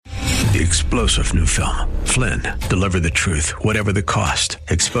The explosive new film, Flynn, deliver the truth, whatever the cost,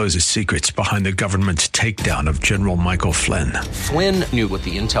 exposes secrets behind the government's takedown of General Michael Flynn. Flynn knew what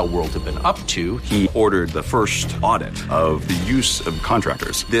the intel world had been up to. He ordered the first audit of the use of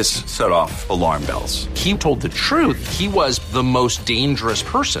contractors. This set off alarm bells. He told the truth. He was the most dangerous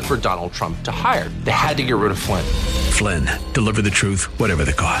person for Donald Trump to hire. They had to get rid of Flynn. Flynn, deliver the truth, whatever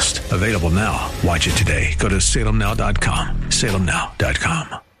the cost. Available now. Watch it today. Go to salemnow.com.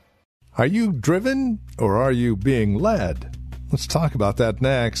 salemnow.com. Are you driven or are you being led? Let's talk about that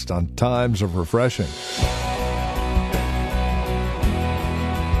next on Times of Refreshing.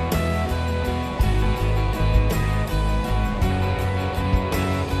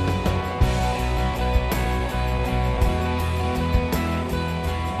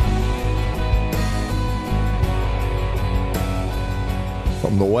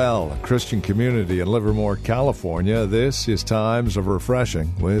 From the Well, a Christian community in Livermore, California, this is Times of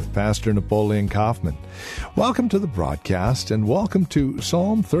Refreshing with Pastor Napoleon Kaufman. Welcome to the broadcast and welcome to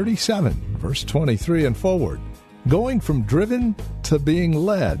Psalm 37, verse 23 and forward. Going from driven to being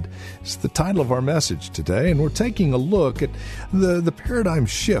led is the title of our message today, and we're taking a look at the paradigm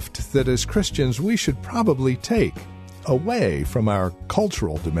shift that as Christians we should probably take away from our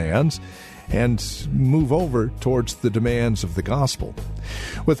cultural demands and move over towards the demands of the gospel.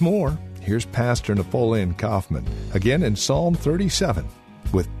 With more, here's Pastor Napoleon Kaufman, again in Psalm 37,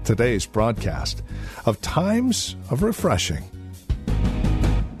 with today's broadcast of Times of Refreshing.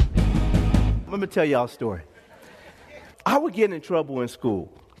 Let me tell y'all a story. I would get in trouble in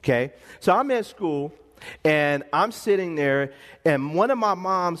school, okay? So I'm at school, and I'm sitting there, and one of my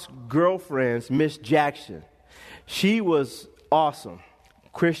mom's girlfriends, Miss Jackson, she was awesome.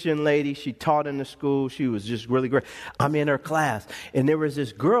 Christian lady, she taught in the school. She was just really great. I'm in her class, and there was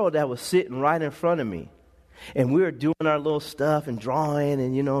this girl that was sitting right in front of me. And we were doing our little stuff and drawing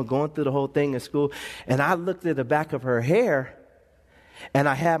and, going through the whole thing in school. And I looked at the back of her hair, and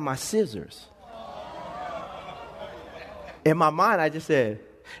I had my scissors. In my mind, I just said,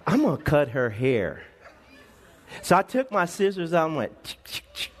 I'm going to cut her hair. So I took my scissors out and went,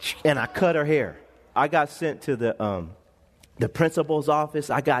 and I cut her hair. I got sent to the principal's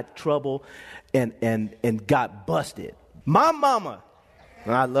office. I got trouble and got busted. My mama,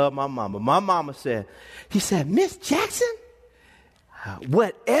 and I love my mama said, Miss Jackson,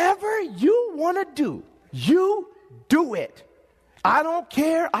 whatever you want to do, you do it. I don't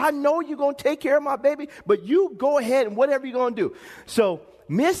care. I know you're going to take care of my baby, but you go ahead and whatever you're going to do. So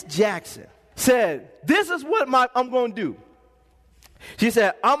Miss Jackson said, this is what I'm going to do. She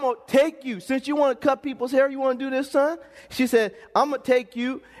said, I'm going to take you, since you want to cut people's hair, you want to do this, son? She said, I'm going to take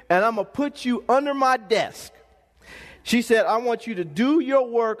you and I'm going to put you under my desk. She said, I want you to do your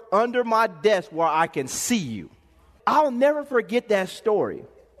work under my desk where I can see you. I'll never forget that story.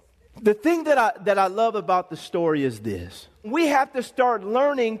 The thing that I love about the story is this. We have to start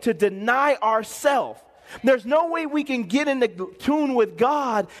learning to deny ourselves. There's no way we can get into tune with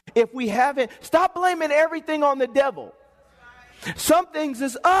God if we haven't. Stop blaming everything on the devil. Some things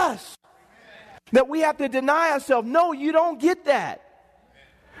is us that we have to deny ourselves. No, you don't get that.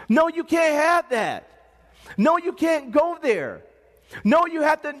 No, you can't have that. No, you can't go there. No, you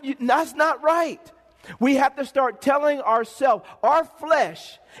have to, that's not right. We have to start telling ourselves our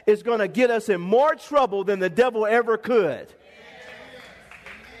flesh is going to get us in more trouble than the devil ever could.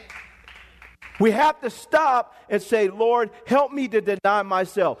 We have to stop and say, Lord, help me to deny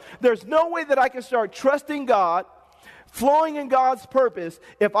myself. There's no way that I can start trusting God, flowing in God's purpose,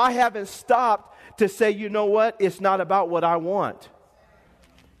 if I haven't stopped to say, you know what? It's not about what I want.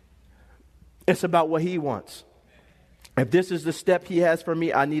 It's about what He wants. If this is the step He has for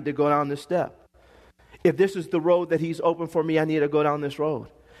me, I need to go down this step. If this is the road that He's opened for me, I need to go down this road.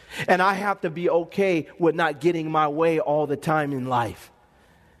 And I have to be okay with not getting my way all the time in life.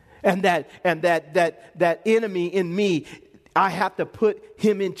 And that enemy in me, I have to put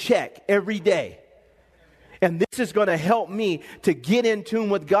him in check every day. And this is going to help me to get in tune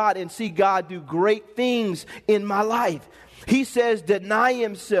with God and see God do great things in my life. He says, deny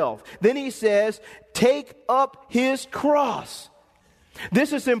himself. Then he says, take up his cross.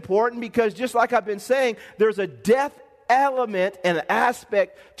 This is important because just like I've been saying, there's a death element and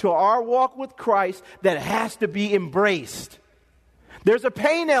aspect to our walk with Christ that has to be embraced. There's a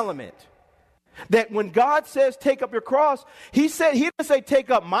pain element that when God says take up your cross, He didn't say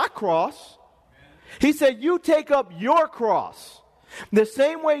take up my cross. He said, you take up your cross. The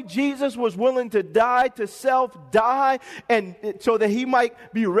same way Jesus was willing to die to self, die, and so that He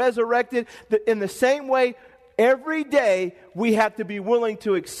might be resurrected, in the same way, every day we have to be willing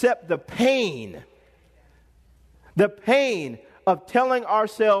to accept the pain of telling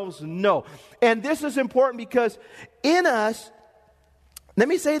ourselves no. And this is important because in us, let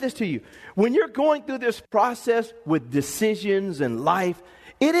me say this to you. When you're going through this process with decisions in life,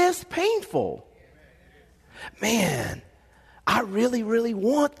 it is painful. Man, I really, really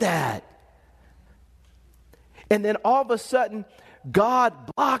want that. And then all of a sudden, God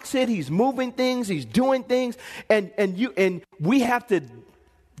blocks it. He's moving things. He's doing things. And we have to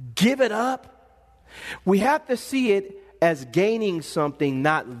give it up. We have to see it as gaining something,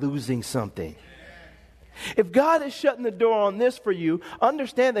 not losing something. If God is shutting the door on this for you,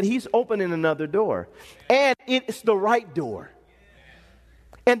 understand that He's opening another door. And it's the right door.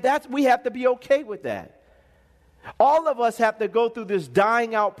 And we have to be okay with that. All of us have to go through this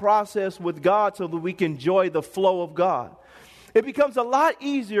dying out process with God so that we can enjoy the flow of God. It becomes a lot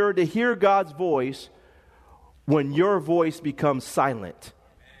easier to hear God's voice when your voice becomes silent.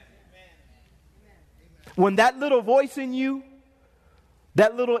 When that little voice in you,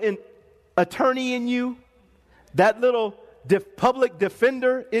 that little attorney in you, that little public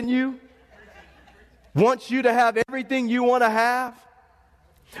defender in you wants you to have everything you want to have,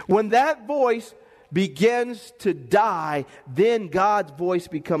 when that voice begins to die, then God's voice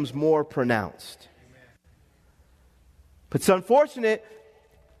becomes more pronounced. But it's unfortunate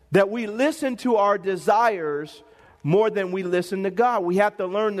that we listen to our desires more than we listen to God. We have to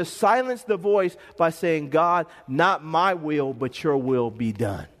learn to silence the voice by saying, God, not my will, but your will be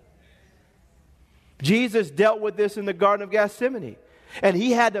done. Jesus dealt with this in the Garden of Gethsemane. And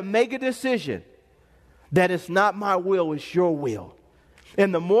He had to make a decision that it's not my will, it's your will.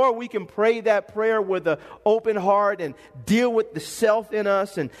 And the more we can pray that prayer with an open heart and deal with the self in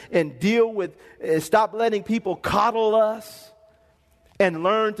us and deal with, stop letting people coddle us and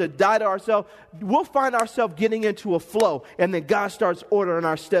learn to die to ourselves, we'll find ourselves getting into a flow. And then God starts ordering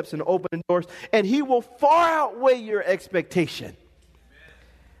our steps and opening doors. And He will far outweigh your expectation.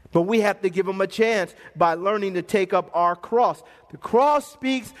 But we have to give Him a chance by learning to take up our cross. The cross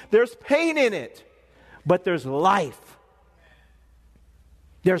speaks, there's pain in it, but there's life.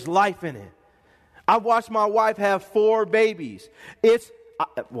 There's life in it. I watched my wife have 4 babies. It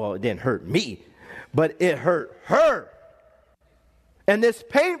didn't hurt me, but it hurt her. And it's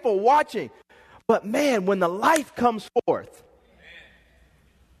painful watching. But man, when the life comes forth,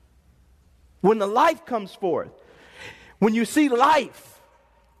 when you see life,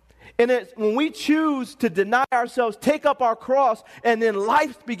 and when we choose to deny ourselves, take up our cross, and then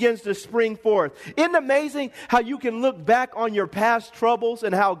life begins to spring forth. Isn't it amazing how you can look back on your past troubles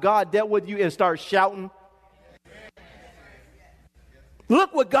and how God dealt with you and start shouting?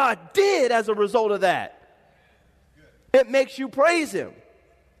 Look what God did as a result of that. It makes you praise Him.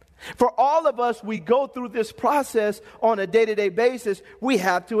 For all of us, we go through this process on a day-to-day basis. We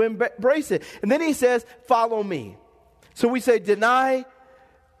have to embrace it. And then He says, follow me. So we say, deny,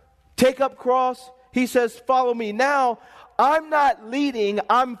 take up cross. He says, follow me. Now, I'm not leading,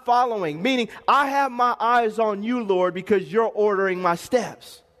 I'm following. Meaning, I have my eyes on you, Lord, because you're ordering my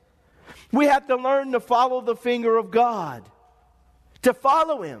steps. We have to learn to follow the finger of God. To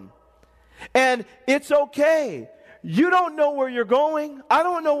follow Him. And it's okay. You don't know where you're going. I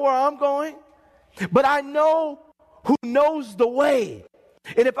don't know where I'm going. But I know who knows the way.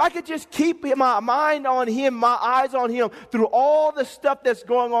 And if I could just keep my mind on Him, my eyes on Him, through all the stuff that's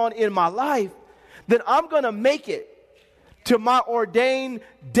going on in my life, then I'm going to make it to my ordained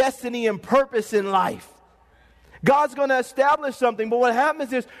destiny and purpose in life. God's going to establish something. But what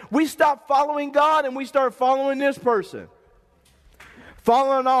happens is we stop following God and we start following this person.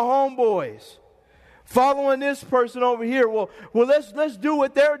 Following our homeboys. Following this person over here. Well, let's do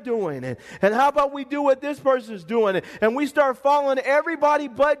what they're doing. And how about we do what this person's doing? And we start following everybody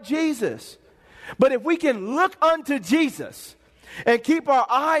but Jesus. But if we can look unto Jesus and keep our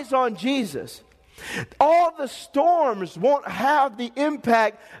eyes on Jesus, all the storms won't have the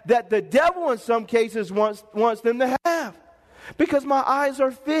impact that the devil in some cases wants them to have. Because my eyes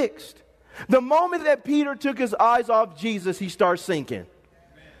are fixed. The moment that Peter took his eyes off Jesus, he starts sinking.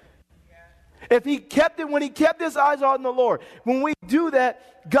 When he kept his eyes on the Lord, when we do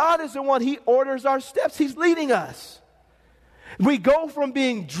that, God is the one, He orders our steps. He's leading us. We go from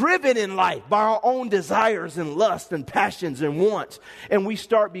being driven in life by our own desires and lusts and passions and wants, and we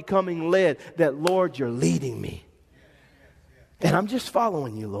start becoming led that, Lord, you're leading me. And I'm just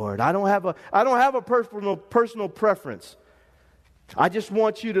following you, Lord. I don't have a personal preference. I just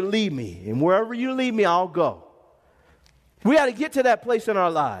want you to lead me. And wherever you lead me, I'll go. We got to get to that place in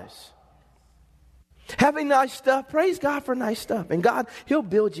our lives. Having nice stuff, praise God for nice stuff. And God, He'll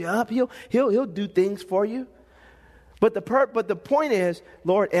build you up. He'll do things for you. But the point is,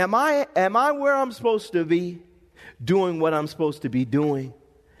 Lord, am I where I'm supposed to be? doing what I'm supposed to be doing.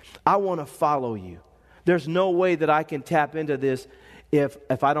 I want to follow you. There's no way that I can tap into this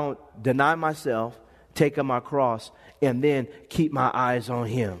if I don't deny myself, take up my cross, and then keep my eyes on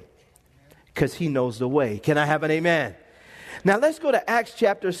him, because he knows the way. Can I have an amen? Now let's go to Acts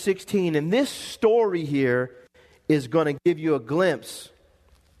chapter 16, and this story here is going to give you a glimpse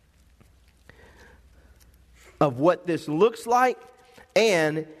of what this looks like,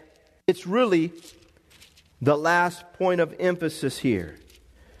 and it's really the last point of emphasis here.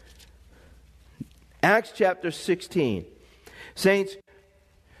 Acts chapter 16. Saints,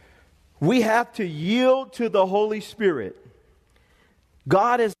 we have to yield to the Holy Spirit.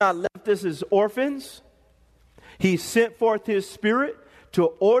 God has not left us as orphans. He sent forth His Spirit to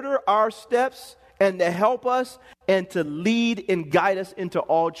order our steps and to help us and to lead and guide us into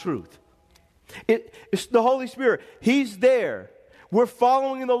all truth. It's the Holy Spirit. He's there. We're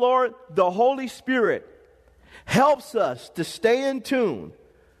following the Lord. The Holy Spirit helps us to stay in tune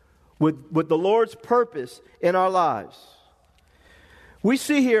with the Lord's purpose in our lives. We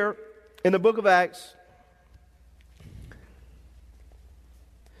see here in the book of Acts,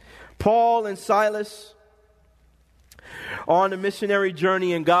 Paul and Silas are on a missionary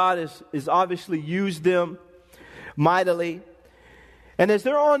journey, and God has obviously used them mightily. And as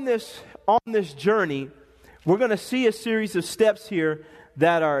they're on this journey, we're going to see a series of steps here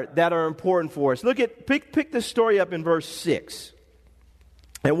that are important for us. Pick this story up in verse 6.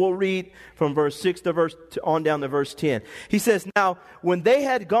 And we'll read from verse 6 on down to verse 10. He says, "Now, when they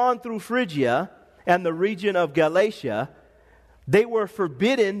had gone through Phrygia and the region of Galatia, they were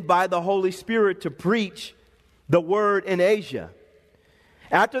forbidden by the Holy Spirit to preach the word in Asia.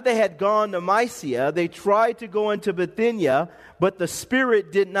 After they had gone to Mysia, they tried to go into Bithynia, but the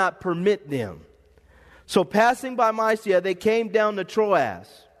Spirit did not permit them. So passing by Mysia, they came down to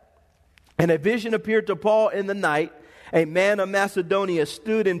Troas. And a vision appeared to Paul in the night. A man of Macedonia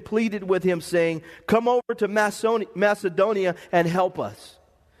stood and pleaded with him, saying, 'Come over to Macedonia and help us.'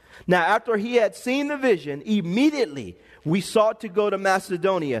 Now, after he had seen the vision, immediately we sought to go to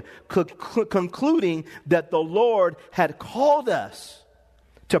Macedonia, concluding that the Lord had called us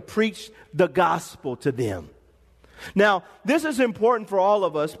to preach the gospel to them." Now, this is important for all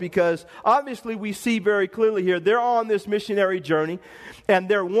of us because obviously we see very clearly here they're on this missionary journey and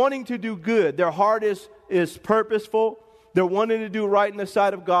they're wanting to do good. Their heart is purposeful. They're wanting to do right in the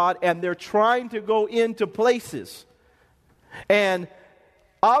sight of God, and they're trying to go into places. And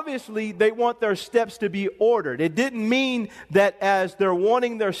obviously, they want their steps to be ordered. It didn't mean that as they're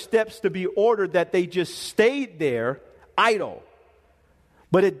wanting their steps to be ordered that they just stayed there idle.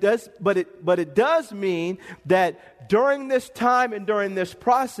 But it does mean that during this time and during this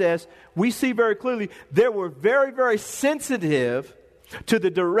process, we see very clearly they were very, very sensitive to the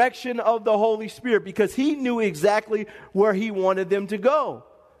direction of the Holy Spirit because He knew exactly where He wanted them to go.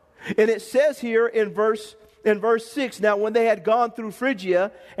 And it says here in verse 6, "Now when they had gone through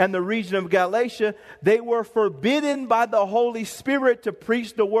Phrygia and the region of Galatia, they were forbidden by the Holy Spirit to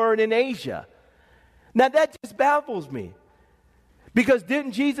preach the word in Asia." Now that just baffles me. Because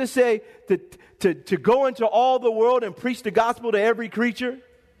didn't Jesus say to go into all the world and preach the gospel to every creature?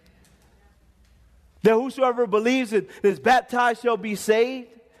 That whosoever believes and is baptized shall be saved.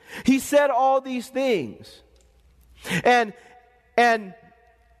 He said all these things.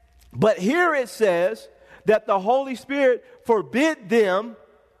 But here it says that the Holy Spirit forbid them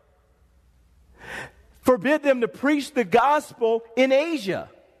to preach the gospel in Asia.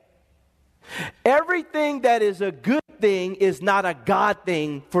 Everything that is a good thing is not a God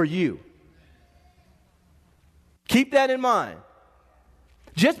thing for you. Keep that in mind.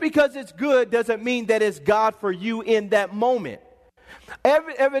 Just because it's good doesn't mean that it's God for you in that moment.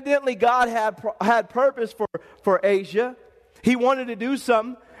 Evidently, God had purpose for Asia. He wanted to do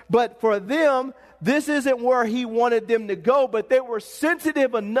something, but for them, this isn't where He wanted them to go, but they were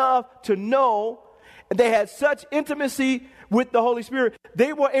sensitive enough to know, and they had such intimacy with the Holy Spirit,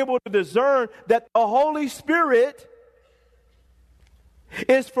 they were able to discern that the Holy Spirit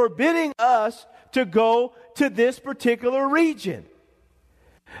is forbidding us to go to this particular region.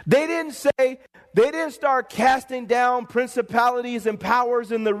 They didn't start casting down principalities and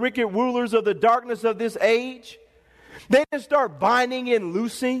powers and the wicked rulers of the darkness of this age. They didn't start binding and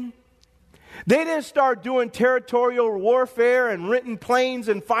loosing. They didn't start doing territorial warfare and renting planes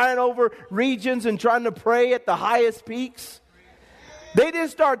and flying over regions and trying to pray at the highest peaks. They didn't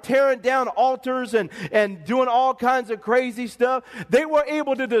start tearing down altars and doing all kinds of crazy stuff. They were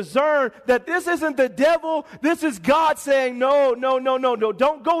able to discern that this isn't the devil. This is God saying, no,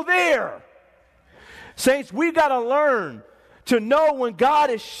 don't go there. Saints, we got to learn to know when God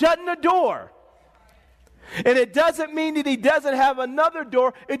is shutting the door. And it doesn't mean that he doesn't have another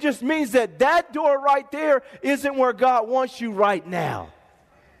door. It just means that that door right there isn't where God wants you right now.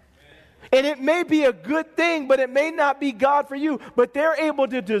 And it may be a good thing, but it may not be God for you. But they're able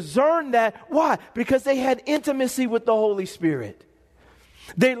to discern that. Why? Because they had intimacy with the Holy Spirit.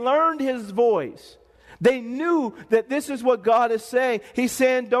 They learned his voice. They knew that this is what God is saying. He's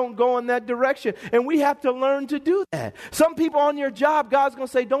saying don't go in that direction. And we have to learn to do that. Some people on your job, God's going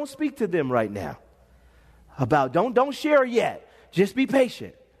to say don't speak to them right now. Don't share yet. Just be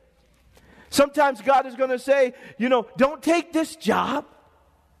patient. Sometimes God is going to say, don't take this job.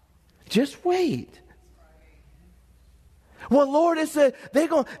 Just wait. Well, Lord, this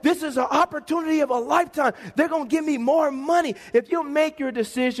is an opportunity of a lifetime. They're going to give me more money. If you make your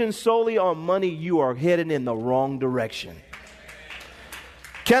decision solely on money, you are heading in the wrong direction.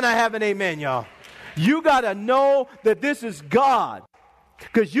 Can I have an amen, y'all? You got to know that this is God.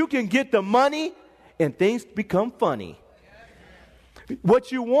 Because you can get the money and things become funny.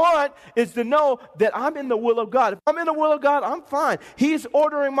 What you want is to know that I'm in the will of God. If I'm in the will of God, I'm fine. He's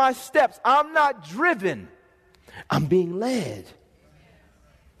ordering my steps. I'm not driven. I'm being led.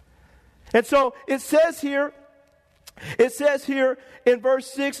 And so it says here in verse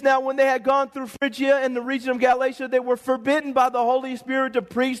 6, now when they had gone through Phrygia and the region of Galatia, they were forbidden by the Holy Spirit to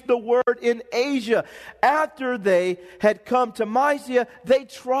preach the word in Asia. After they had come to Mysia, they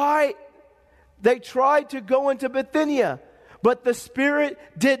tried to go into Bithynia, but the Spirit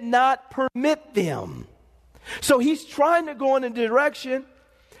did not permit them. So he's trying to go in a direction,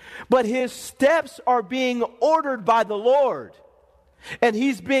 but his steps are being ordered by the Lord. And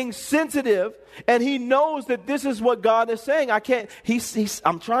he's being sensitive, and he knows that this is what God is saying.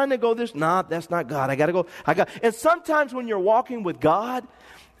 I'm trying to go this. Nah, that's not God. I got to go. And sometimes when you're walking with God,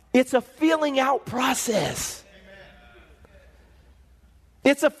 it's a feeling out process.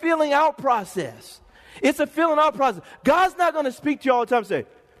 It's a feeling out process. It's a feeling out process. God's not going to speak to you all the time and say,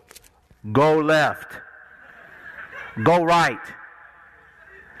 go left, go right.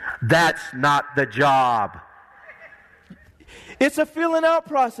 That's not the job. It's a feeling out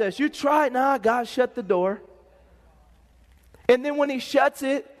process. You try it. Nah, God shut the door. And then when he shuts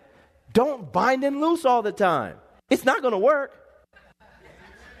it, don't bind and loose all the time. It's not going to work.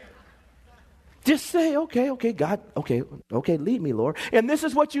 Just say, okay, God, okay, lead me, Lord. And this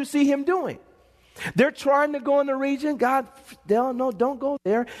is what you see him doing. They're trying to go in the region. God, no, don't go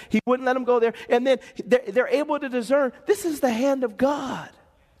there. He wouldn't let them go there. And then they're able to discern, this is the hand of God.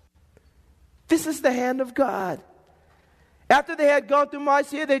 This is the hand of God. After they had gone through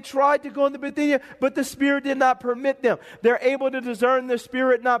Mysia, they tried to go into Bithynia, but the Spirit did not permit them. They're able to discern the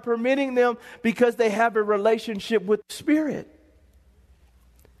Spirit not permitting them because they have a relationship with the Spirit.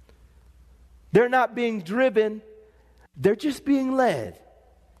 They're not being driven. They're just being led.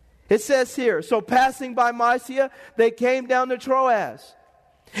 It says here, so passing by Mysia, they came down to Troas.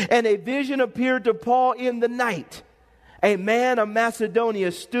 And a vision appeared to Paul in the night. A man of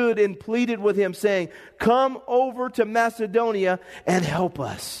Macedonia stood and pleaded with him, saying, come over to Macedonia and help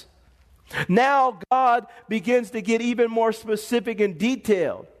us. Now God begins to get even more specific and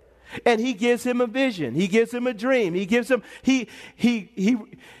detailed. And he gives him a vision. He gives him a dream. He gives him, he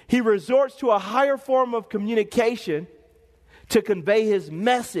resorts to a higher form of communication to convey his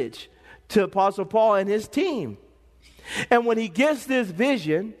message to Apostle Paul and his team. And when he gets this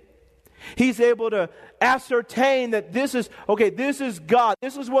vision, he's able to ascertain that this is God.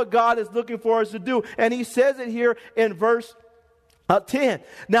 This is what God is looking for us to do. And he says it here in verse 10.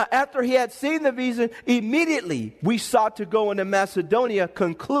 Now, after he had seen the vision, immediately we sought to go into Macedonia,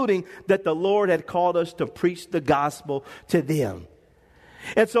 concluding that the Lord had called us to preach the gospel to them.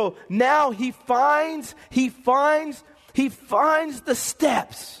 And so now he finds the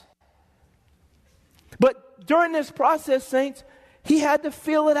steps. But during this process, saints, he had to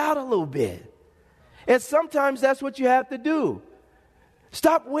feel it out a little bit. And sometimes that's what you have to do.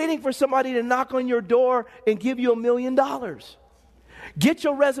 Stop waiting for somebody to knock on your door and give you $1 million. Get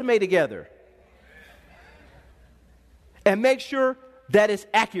your resume together. And make sure that it's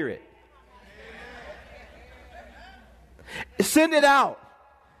accurate. Send it out.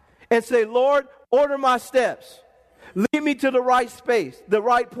 And say, Lord, order my steps. Lead me to the right space, the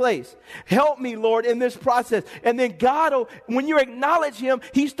right place. Help me, Lord, in this process. And then God, when you acknowledge him,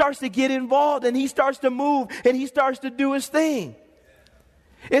 he starts to get involved and he starts to move and he starts to do his thing.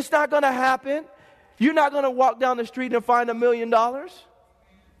 It's not going to happen. You're not going to walk down the street and find $1 million.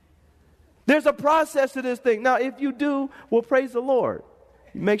 There's a process to this thing. Now, if you do, well, praise the Lord.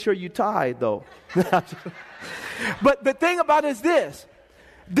 Make sure you tithe, though. But the thing about it is this.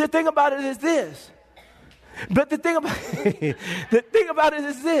 But the thing about it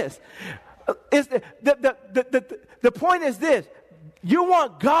is this. The point is this. You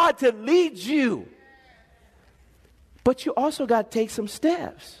want God to lead you. But you also got to take some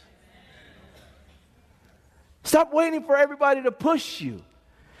steps. Stop waiting for everybody to push you.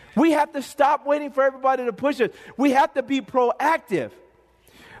 We have to stop waiting for everybody to push us. We have to be proactive.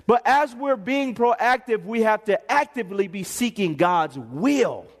 But as we're being proactive, we have to actively be seeking God's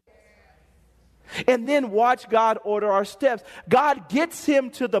will. And then watch God order our steps. God gets him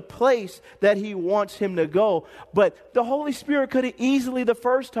to the place that he wants him to go. But the Holy Spirit could have easily, the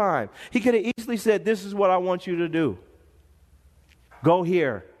first time, he could have easily said, this is what I want you to do. Go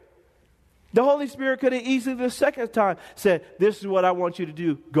here. The Holy Spirit could have easily the second time said, this is what I want you to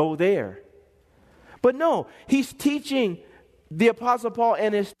do. Go there. But no, he's teaching the Apostle Paul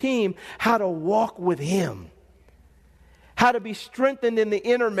and his team how to walk with him. How to be strengthened in the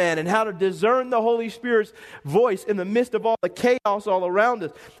inner man and how to discern the Holy Spirit's voice in the midst of all the chaos all around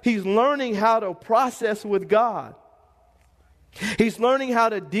us. He's learning how to process with God. He's learning how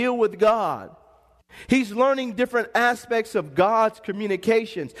to deal with God. He's learning different aspects of God's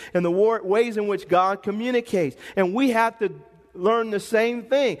communications and the ways in which God communicates. And we have to learn the same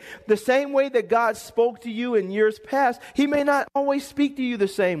thing. The same way that God spoke to you in years past, he may not always speak to you the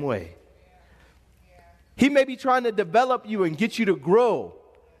same way. He may be trying to develop you and get you to grow.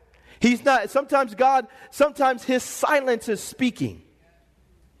 He's not, sometimes his silence is speaking.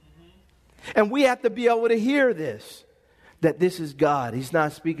 And we have to be able to hear this, that this is God. He's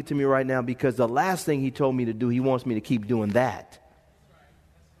not speaking to me right now because the last thing he told me to do, he wants me to keep doing that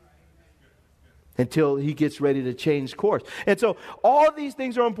until he gets ready to change course. And so all these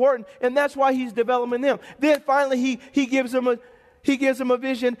things are important, and that's why he's developing them. Then finally he gives them a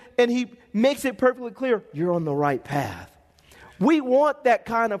vision, and he makes it perfectly clear, you're on the right path. We want that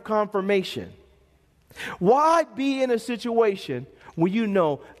kind of confirmation. Why be in a situation where you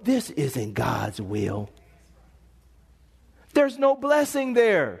know this isn't God's will? There's no blessing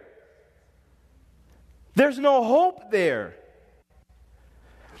there. There's no hope there.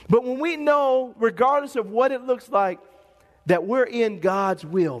 But when we know, regardless of what it looks like, that we're in God's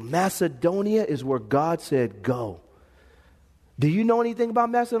will, Macedonia is where God said go. Do you know anything about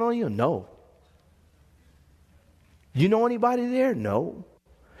Macedonia? No. You know anybody there? No.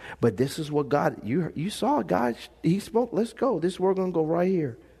 But this is what God, you saw God, he spoke, let's go. This we're going to go right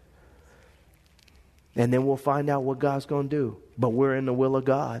here. And then we'll find out what God's going to do. But we're in the will of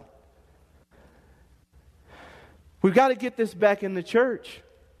God. We've got to get this back in the church.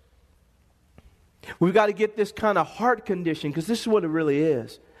 We've got to get this kind of heart condition, because this is what it really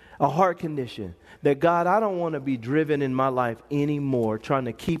is. A heart condition. That God, I don't want to be driven in my life anymore trying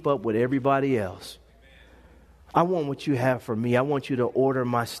to keep up with everybody else. I want what you have for me. I want you to order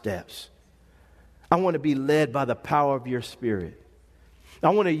my steps. I want to be led by the power of your Spirit. I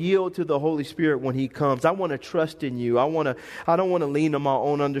want to yield to the Holy Spirit when he comes. I want to trust in you. I don't want to lean on my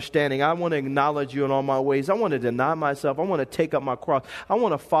own understanding. I want to acknowledge you in all my ways. I want to deny myself. I want to take up my cross. I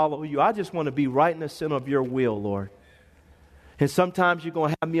want to follow you. I just want to be right in the center of your will, Lord. And sometimes you're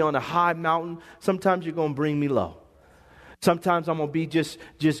going to have me on a high mountain. Sometimes you're going to bring me low. Sometimes I'm going to be just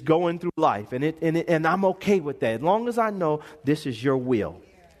going through life. And I'm okay with that. As long as I know this is your will.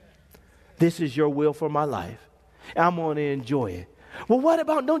 This is your will for my life. I'm going to enjoy it. Well, what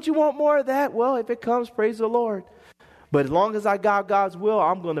about, don't you want more of that? Well, if it comes, praise the Lord. But as long as I got God's will,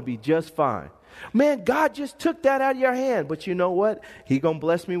 I'm going to be just fine. Man, God just took that out of your hand. But you know what? He's going to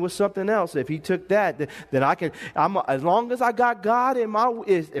bless me with something else. If he took that, then I can, as long as I got God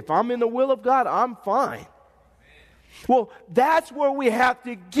if I'm in the will of God, I'm fine. Well, that's where we have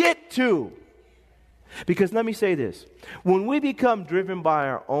to get to. Because let me say this. When we become driven by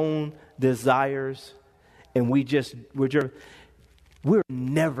our own desires and we're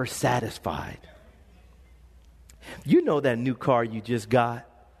never satisfied. You know that new car you just got?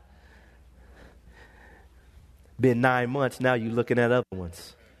 Been 9 months, now you're looking at other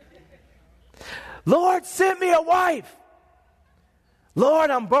ones. Lord, send me a wife.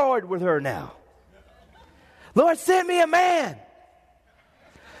 Lord, I'm bored with her now. Lord, send me a man.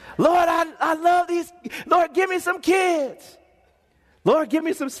 Lord, I love these. Lord, give me some kids. Lord, give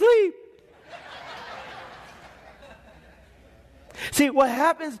me some sleep. See, what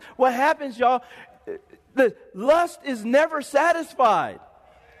happens, y'all, the lust is never satisfied.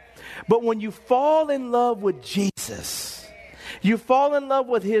 But when you fall in love with Jesus, you fall in love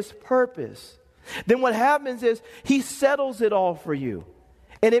with his purpose, then what happens is he settles it all for you.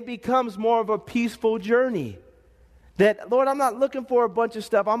 And it becomes more of a peaceful journey. That, Lord, I'm not looking for a bunch of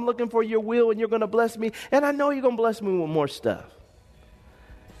stuff. I'm looking for your will, and you're going to bless me. And I know you're going to bless me with more stuff.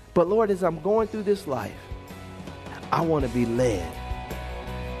 But, Lord, as I'm going through this life, I want to be led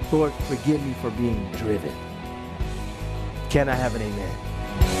Lord, forgive me for being driven. Can I have an amen?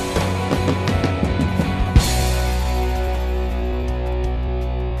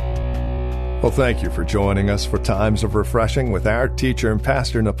 Well, thank you for joining us for Times of Refreshing with our teacher and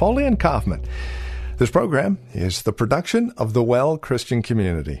pastor, Napoleon Kaufman. This program is the production of the Well Christian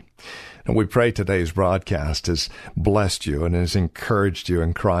Community. And we pray today's broadcast has blessed you and has encouraged you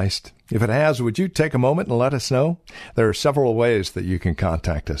in Christ. If it has, would you take a moment and let us know? There are several ways that you can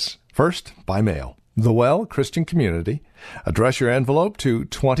contact us. First, by mail. The Well Christian Community. Address your envelope to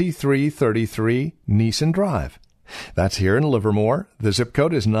 2333 Neeson Drive. That's here in Livermore. The zip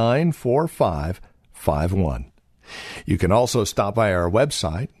code is 94551. You can also stop by our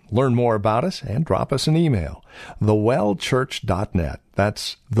website, learn more about us, and drop us an email. thewellchurch.net.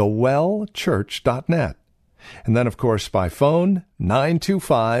 That's thewellchurch.net. And then, of course, by phone,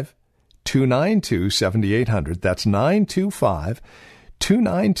 925-292-7800. That's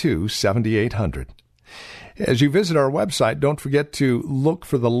 925-292-7800. As you visit our website, don't forget to look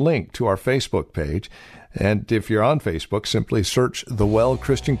for the link to our Facebook page. And if you're on Facebook, simply search The Well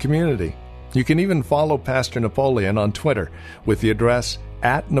Christian Community. You can even follow Pastor Napoleon on Twitter with the address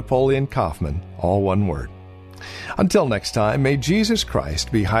 @Napoleon Kaufman, all one word. Until next time, may Jesus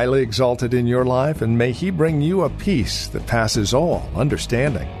Christ be highly exalted in your life, and may He bring you a peace that passes all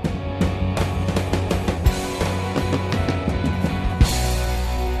understanding.